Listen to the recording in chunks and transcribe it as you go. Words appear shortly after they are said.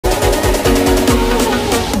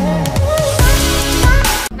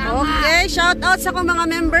shout out sa akong mga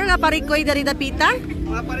member nga parikoy dari dapita.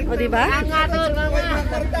 O di ba?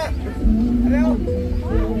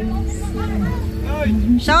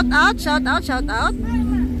 Shout out, shout out, shout out.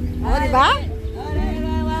 O di ba?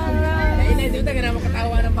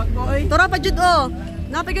 Tora pa jud o.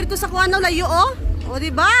 Napagir ko sa kuano layo o. O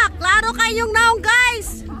di ba? Klaro kayong naong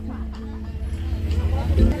guys.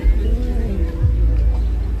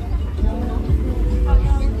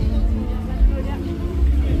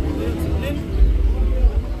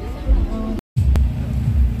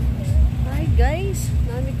 Hi guys,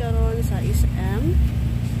 nami karon sa SM.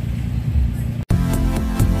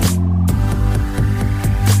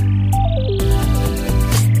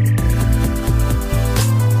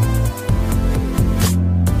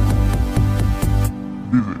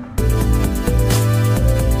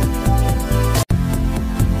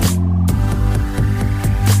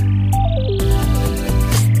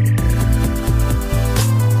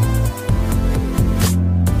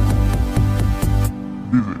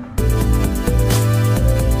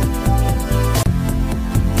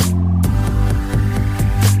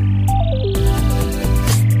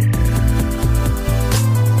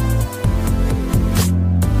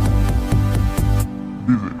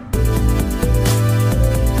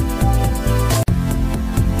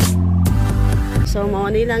 So,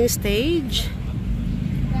 mao ni lang stage.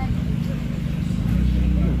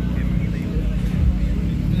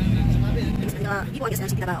 Iwan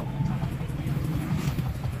sa City Davao.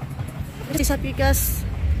 Kasi sa pikas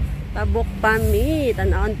tabok pami,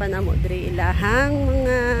 tan-aon pa namo diri ilahang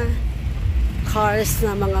mga cars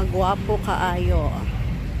na mga gwapo kaayo.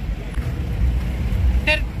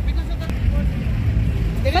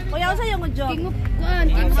 Kuya, sa yung udyo? King of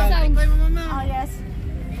Sounds. Oh, yes.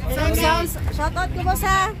 King of Sounds. Shout out ko ba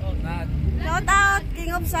sa? Shout out,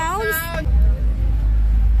 King of Sounds.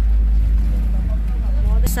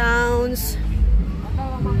 Sounds.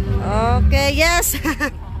 Okay, yes.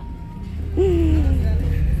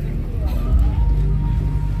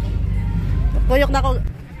 Kuyok na ako.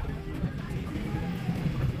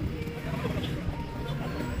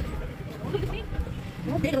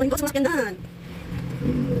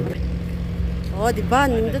 Oh, diba?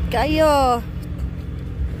 Nindot kayo.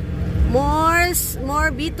 More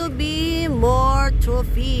B2B, more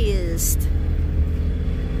trophies.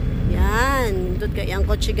 Yan. Nindot kayo ang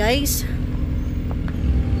kotse, guys.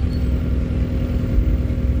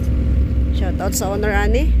 Shoutout sa owner,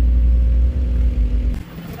 ani.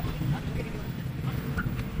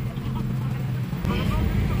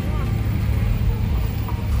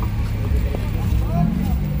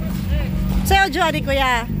 Sa'yo, Jo, ani,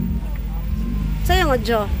 kuya. Sa'yo nga,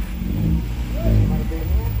 Jo.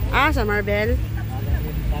 Ah, sa Marbel.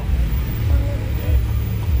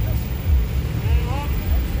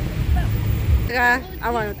 Teka,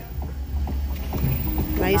 awan.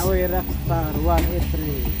 Nice. Banawi Rockstar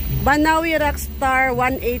 183. Banawi Rockstar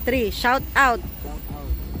 183. Shout out.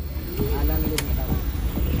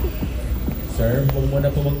 Sir, huwag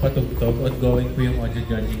muna po magpatugtog at going po yung audio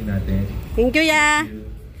judging natin. Thank you, ya.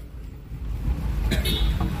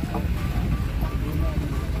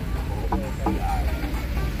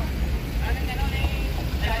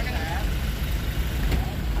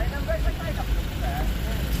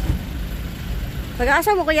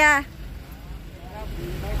 Pag-asa mo, kuya?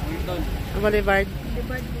 Boulevard.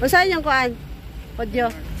 O saan yung kuan? Audio?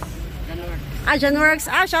 Ah, Janworks.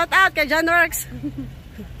 Ah, shout out kay Janworks.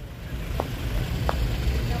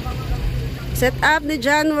 Set up ni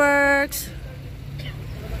Janworks.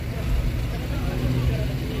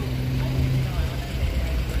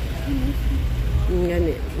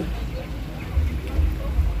 Ganit.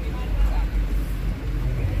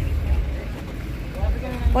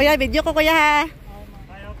 Kuya, video ko kuya ha.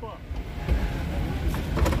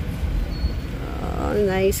 Oh,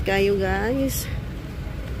 nice kayo guys.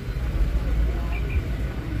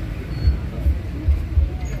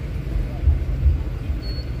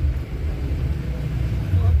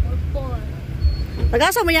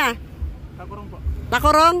 Taga-asa mo ya? Takurong po.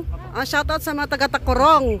 Takurong? Oh, shoutout sa mga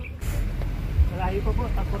taga-Takurong. Malayo pa po,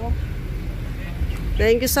 Takurong.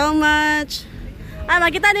 Thank you so much. Ah,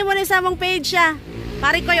 makita niyo muna sa among page siya.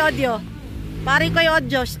 Parikoy Audio. Parikoy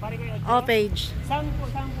Audio. Oh, page. Saan po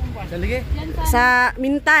ba? Salige? Sa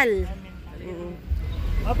Mintal.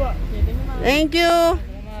 Apo. Thank you.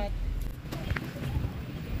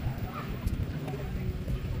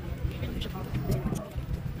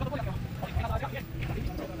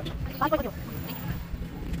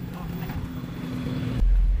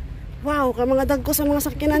 Wow, ka mga dagko sa mga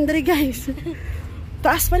sakyanan diri guys.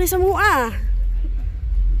 Taas pa ni sa mua.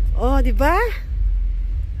 Oh, di ba?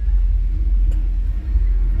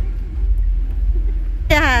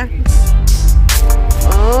 ka?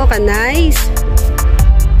 Oh, ka-nice.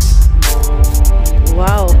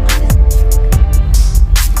 Wow.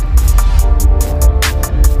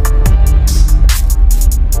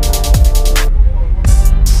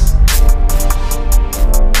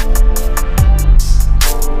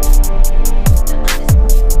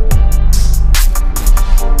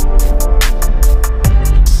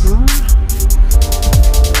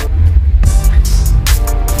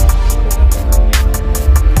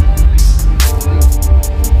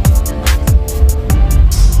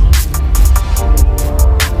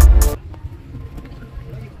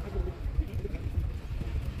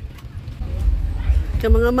 Ka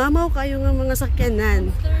mga mamaw kayo ng mga sakyanan.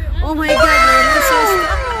 Oh my God,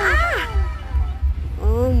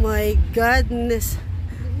 oh my goodness.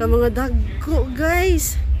 Ka mga dagko,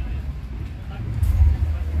 guys.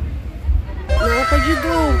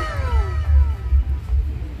 Nakapag-judo.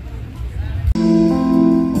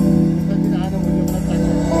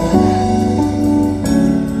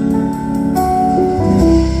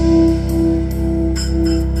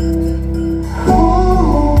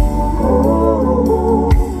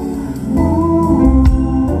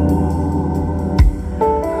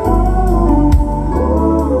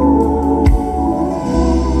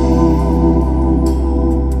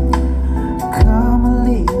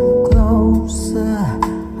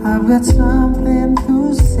 I've got something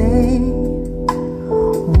to say.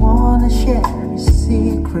 Wanna share a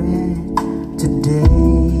secret today.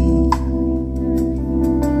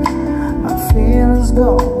 My feelings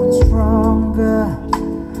going stronger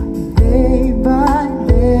day by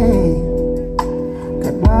day.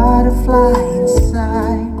 Got butterfly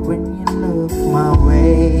inside when you look my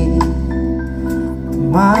way.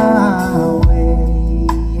 My way.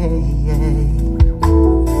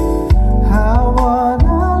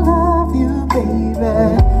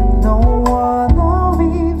 Don't wanna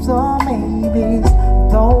leaves or maybes.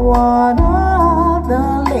 Don't wanna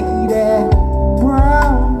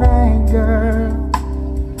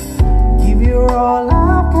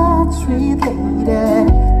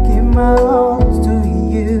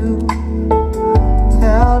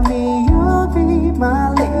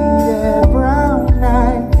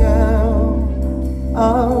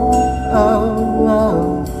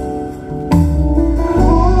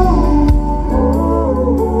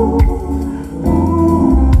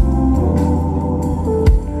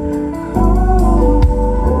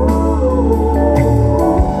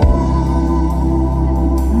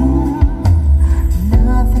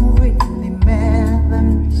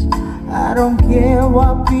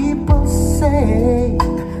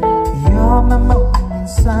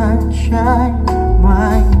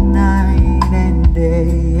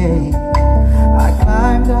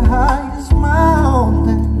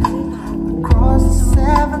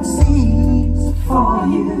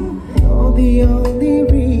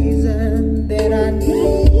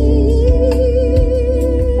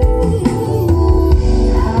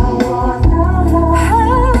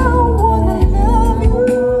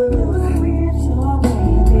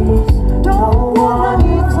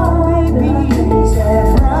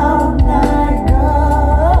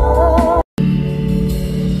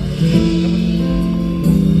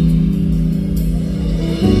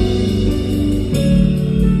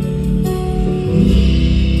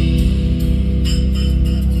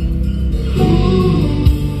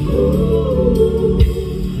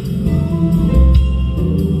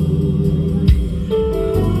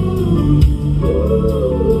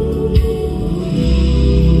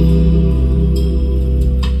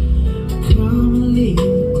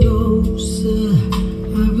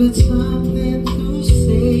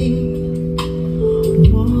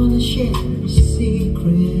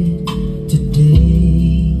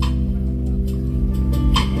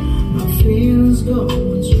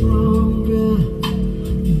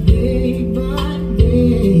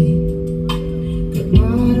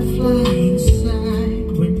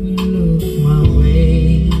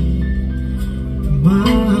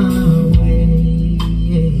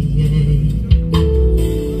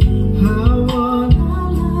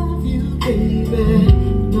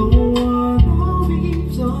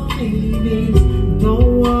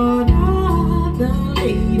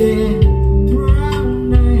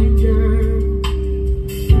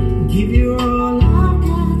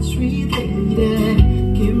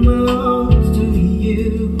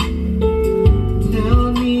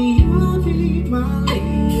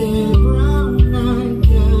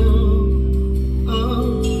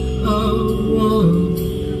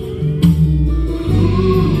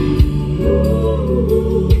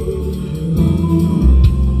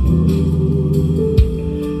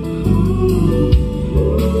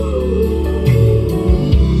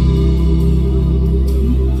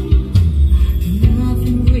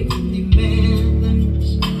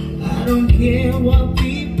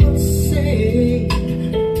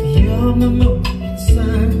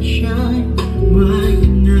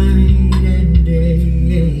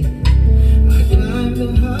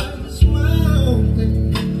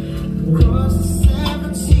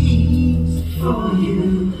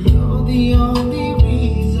You're the only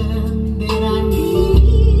reason that I need.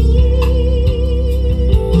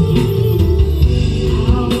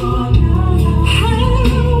 I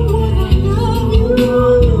wanna love you.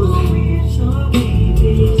 So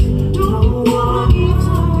baby, don't want it,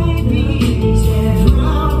 so baby. Stand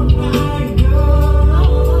around like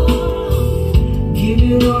girl. Give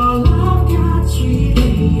you all I've got, sweet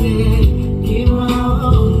lady. Give my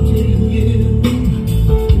all to you.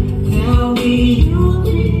 Tell me you'll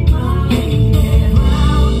be mine.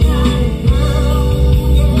 Around like girl.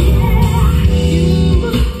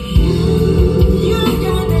 Yeah, you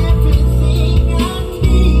got everything I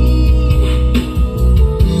need.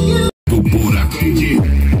 Do buraco.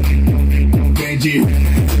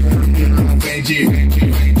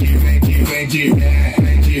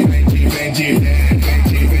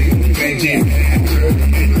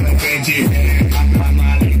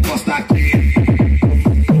 Encosta aqui.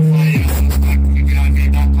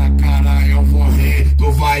 Tu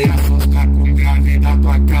vai assustar com grave na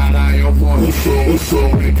tua cara, eu vou rir. O som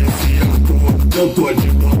é desse ator, eu tô de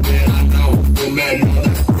bobeira não, o melhor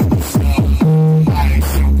das produções. Vai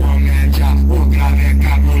ser comédia, o grave é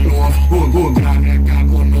cabuloso, o grave é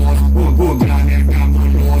cabuloso, o grave é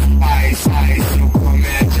cabuloso. Vai ser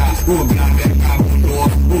comédia, o grave é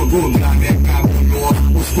cabuloso, o grave é cabuloso,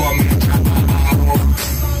 os comédia cabuloso.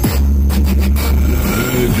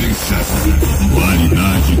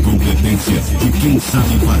 Qualidade e competência de quem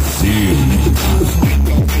sabe fazer.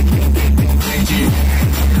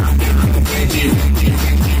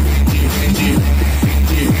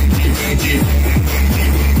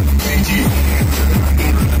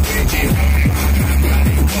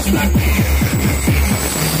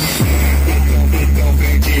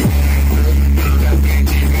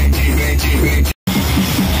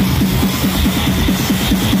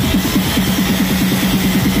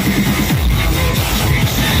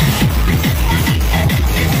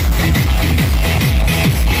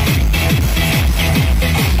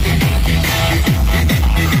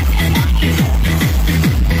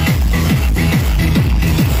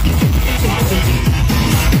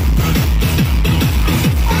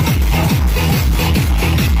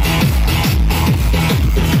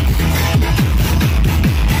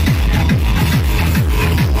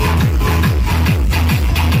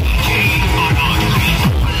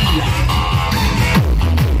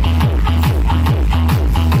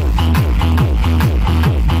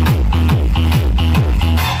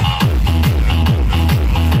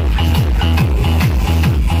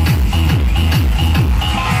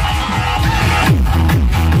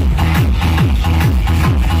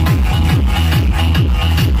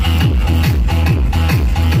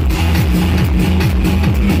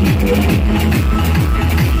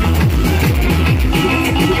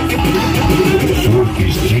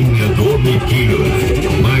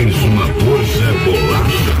 Mais uma força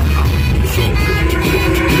bolacha.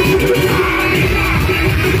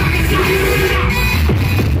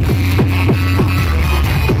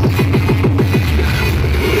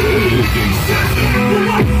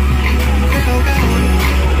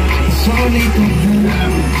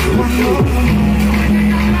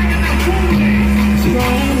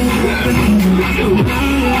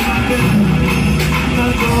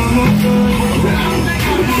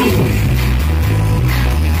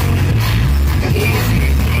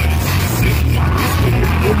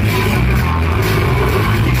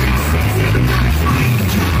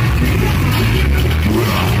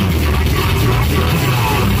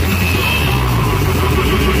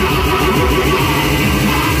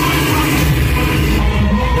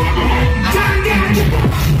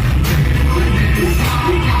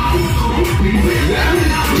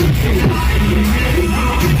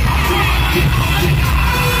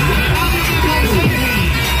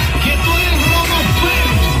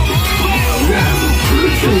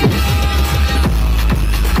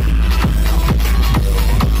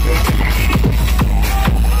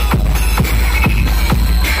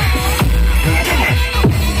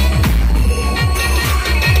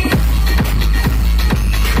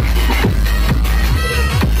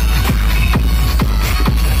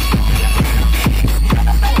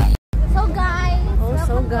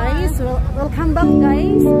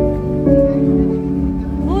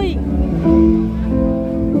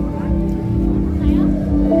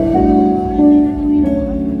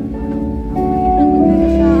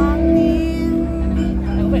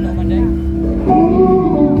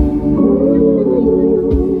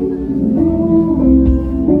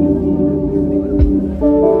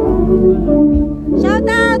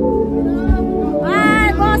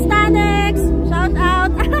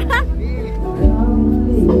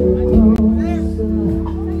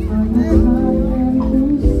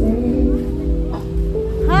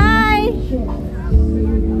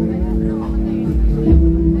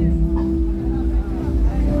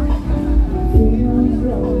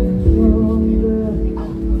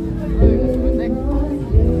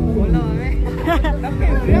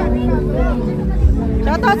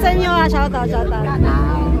 Shoutout sa inyo ha. Shoutout.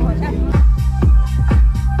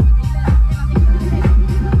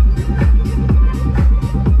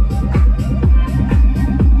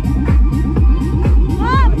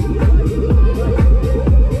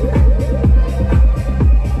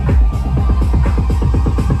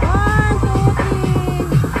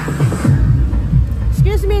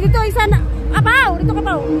 Dito ka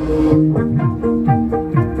pa. 1,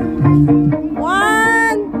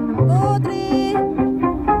 2, 3.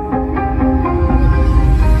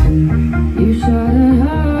 You shot a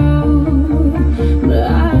howl, but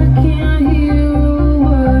I can't hear a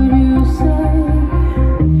word you say.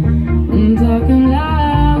 I'm talking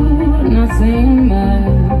loud, not saying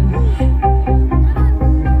much.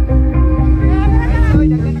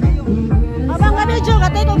 Habang ka video,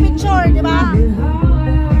 katay ko picture, di ba?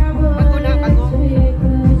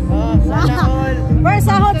 First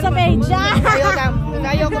sahod sa page.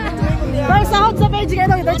 First sahod sa page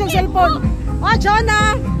kayo. Ito yung cellphone. Oh,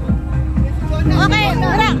 Jonah. Okay,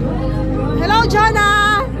 tara. Hello,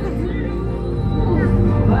 Jonah.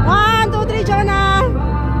 1, 2, 3, Jonah.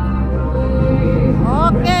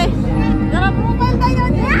 Okay. Tara, pupal tayo.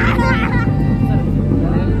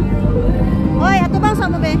 Hoy, ato bang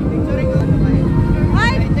sama be?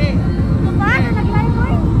 Hoy. Ito ba? Nag-live mo?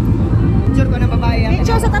 Picture ko na babae.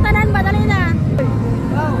 Picture sa tatanan ba? Dali na.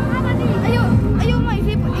 Ayo mo,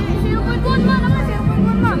 i-cellphone mo naman, cellphone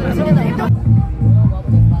mo ma. Sige tayo.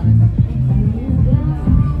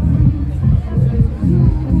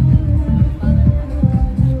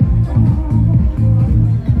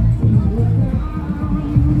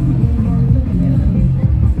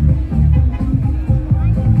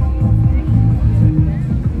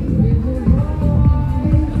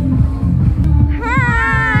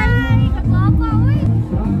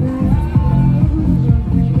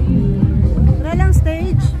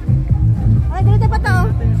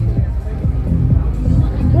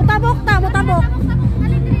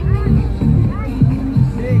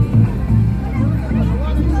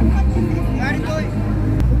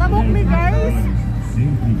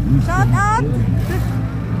 Shout out!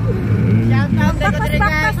 Shout out!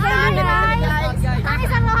 Baktas guys! Kami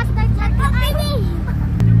sa mga hashtag baby!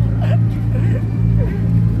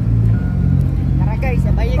 Tara guys,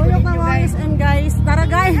 sabayin ko ninyo guys! And guys, tara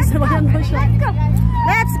guys! Sabayan mo siya!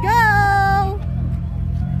 Let's go!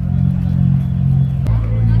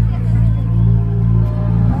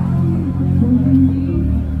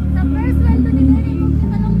 Sa first sweldo ni Gary, kung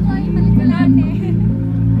tanong ko ay malikulan eh.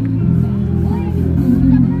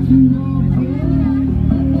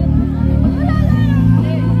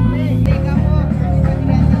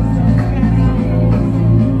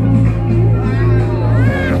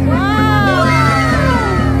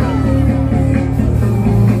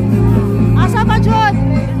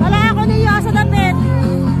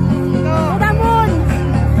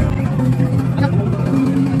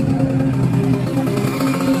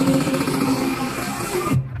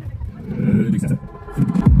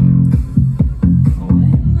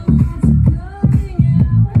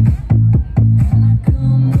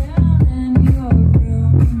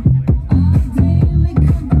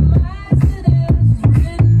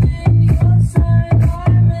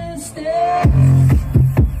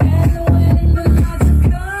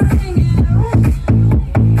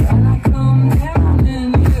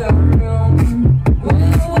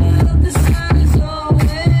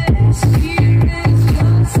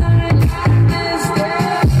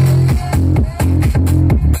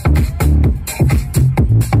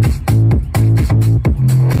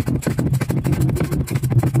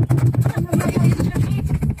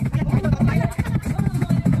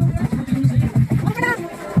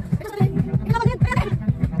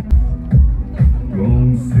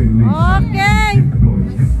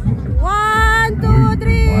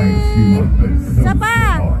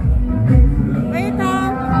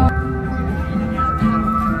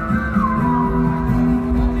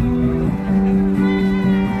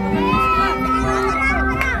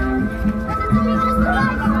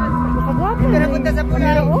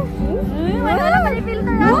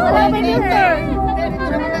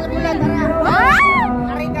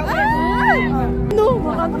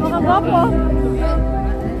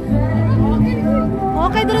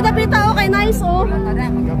 Okay, dito na pita. Okay, nice oh.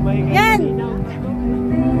 Yan.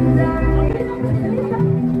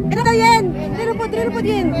 Ito daw yan. Rinupod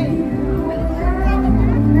yan.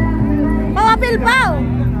 Pawapil pa oh.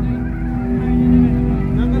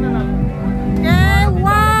 Okay,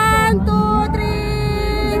 1, 2,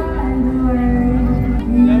 3.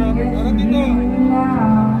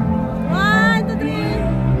 1, 2, 3.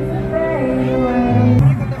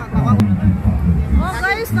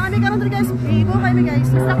 kami karon diri guys. Igo kami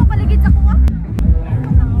guys. Gusto ko paligid sa kuha.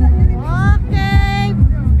 Okay.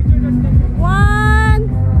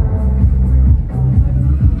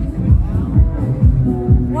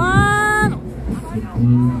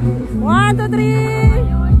 1 2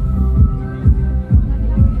 3.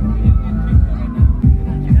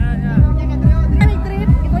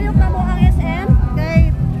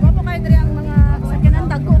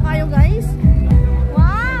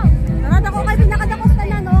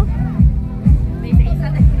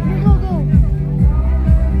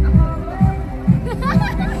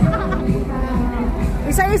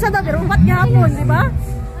 Isa-isa daw, pero upat gihapon, di ba?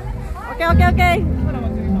 Okay, okay, okay.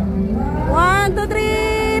 1, 2,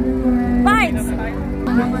 3, bites! 1!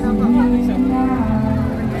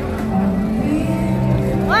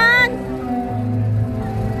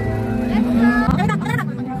 Okay na, okay na.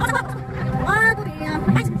 1, 2, 3,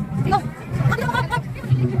 bites! Go!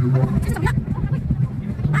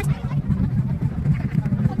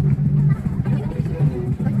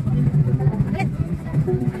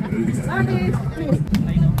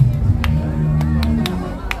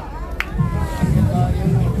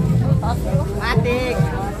 Matik.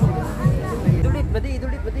 Idulit, badi.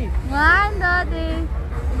 1, 2, 3.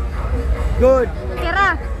 Good.